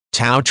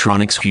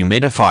TaoTronics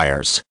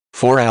Humidifiers.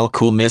 4L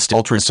Cool Mist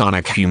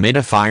Ultrasonic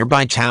Humidifier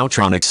by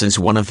TaoTronics is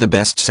one of the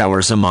best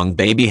sellers among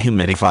baby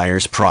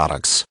humidifiers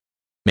products.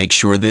 Make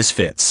sure this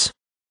fits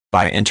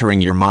by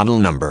entering your model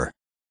number.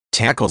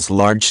 Tackles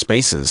large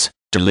spaces,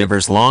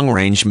 delivers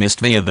long-range mist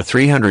via the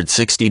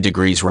 360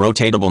 degrees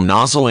rotatable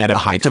nozzle at a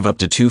height of up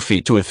to 2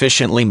 feet to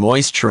efficiently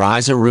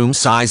moisturize a room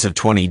size of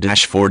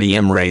 20-40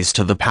 m raised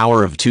to the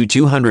power of 2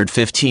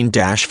 215-430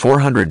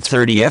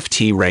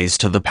 ft raised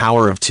to the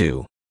power of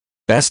 2.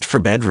 Best for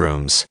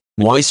bedrooms.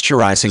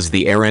 Moisturizes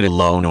the air at a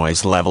low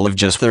noise level of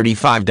just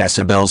 35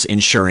 decibels,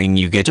 ensuring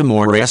you get a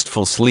more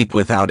restful sleep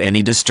without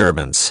any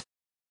disturbance.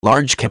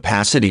 Large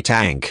capacity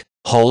tank,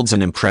 holds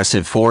an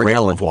impressive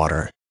 4L of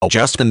water.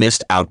 Adjust the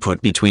mist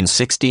output between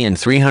 60 and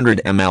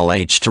 300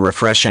 mlh to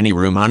refresh any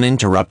room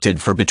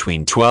uninterrupted for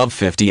between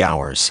 12-50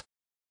 hours.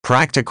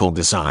 Practical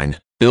design,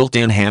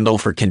 built-in handle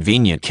for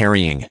convenient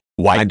carrying,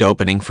 wide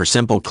opening for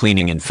simple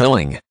cleaning and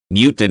filling,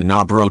 muted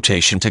knob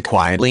rotation to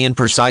quietly and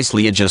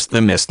precisely adjust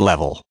the mist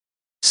level.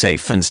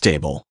 Safe and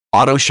stable,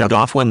 auto shut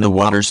off when the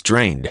water's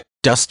drained.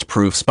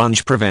 Dust-proof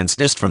sponge prevents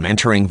dust from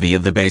entering via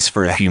the base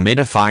for a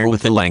humidifier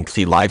with a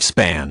lengthy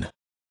lifespan.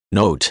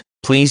 Note: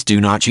 please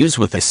do not use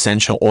with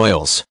essential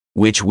oils,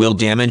 which will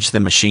damage the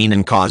machine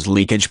and cause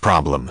leakage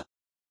problem.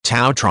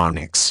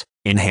 TaoTronics,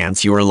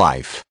 enhance your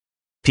life.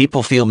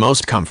 People feel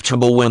most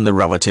comfortable when the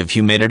relative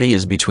humidity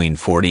is between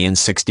 40 and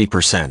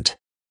 60%.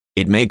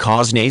 It may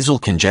cause nasal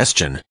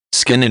congestion,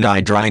 skin and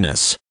eye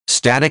dryness,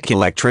 static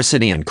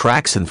electricity and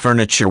cracks in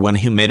furniture when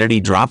humidity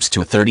drops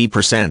to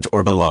 30%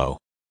 or below.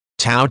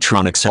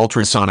 TaoTronics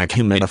ultrasonic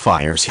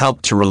humidifiers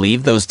help to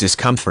relieve those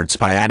discomforts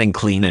by adding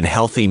clean and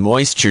healthy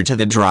moisture to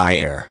the dry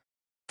air.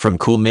 From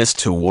cool mist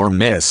to warm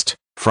mist,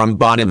 from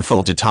bottom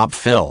fill to top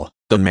fill,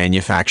 the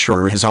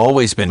manufacturer has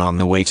always been on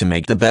the way to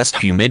make the best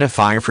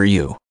humidifier for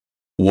you.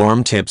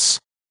 Warm tips.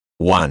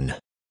 1.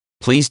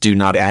 Please do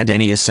not add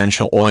any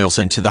essential oils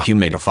into the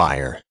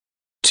humidifier.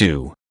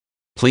 2.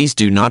 Please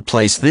do not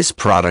place this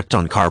product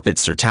on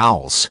carpets or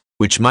towels,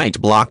 which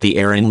might block the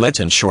air inlet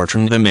and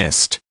shorten the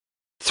mist.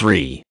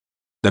 3.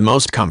 The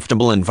most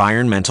comfortable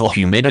environmental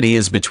humidity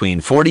is between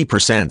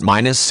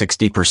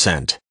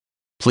 40%-60%.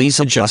 Please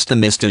adjust the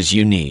mist as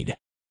you need.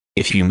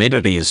 If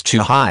humidity is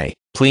too high,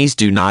 please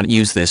do not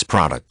use this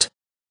product.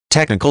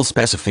 Technical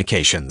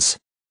specifications.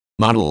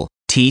 Model,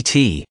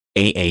 TT,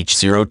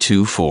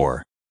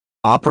 AH024.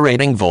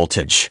 Operating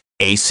voltage,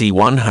 AC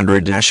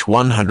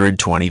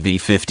 100-120 V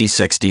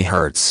 50-60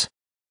 Hz.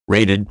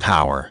 Rated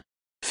power,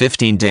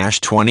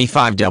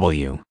 15-25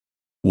 W.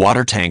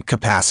 Water tank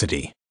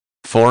capacity,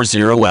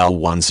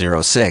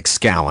 40L106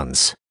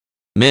 gallons.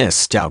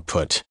 Mist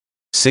output,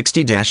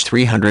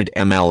 60-300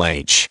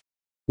 mlh.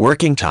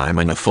 Working time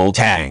in a full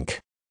tank,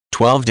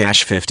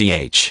 12-50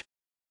 h.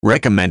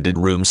 Recommended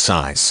room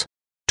size,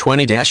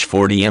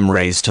 20-40 m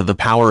raised to the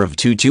power of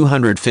 2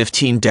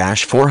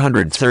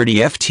 215-430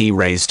 ft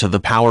raised to the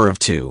power of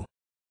 2.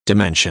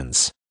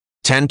 Dimensions: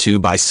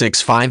 10.2 by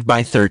 6.5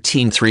 by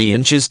 13.3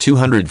 inches,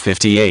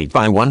 258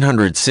 by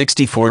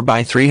 164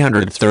 by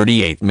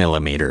 338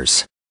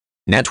 millimeters.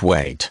 Net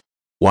weight: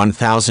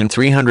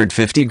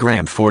 1,350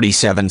 gram,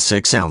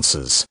 47.6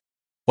 ounces.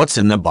 What's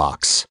in the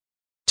box?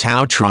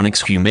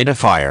 TaoTronics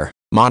Humidifier,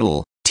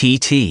 Model,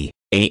 TT,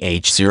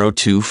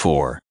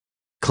 AH024.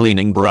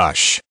 Cleaning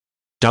brush.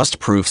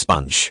 Dust-proof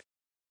sponge.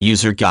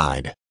 User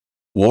guide.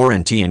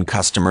 Warranty and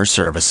customer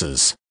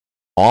services.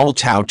 All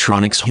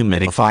TaoTronics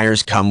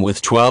humidifiers come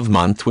with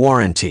 12-month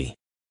warranty.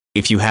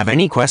 If you have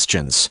any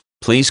questions,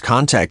 please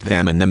contact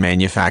them and the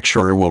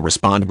manufacturer will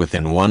respond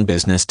within 1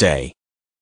 business day.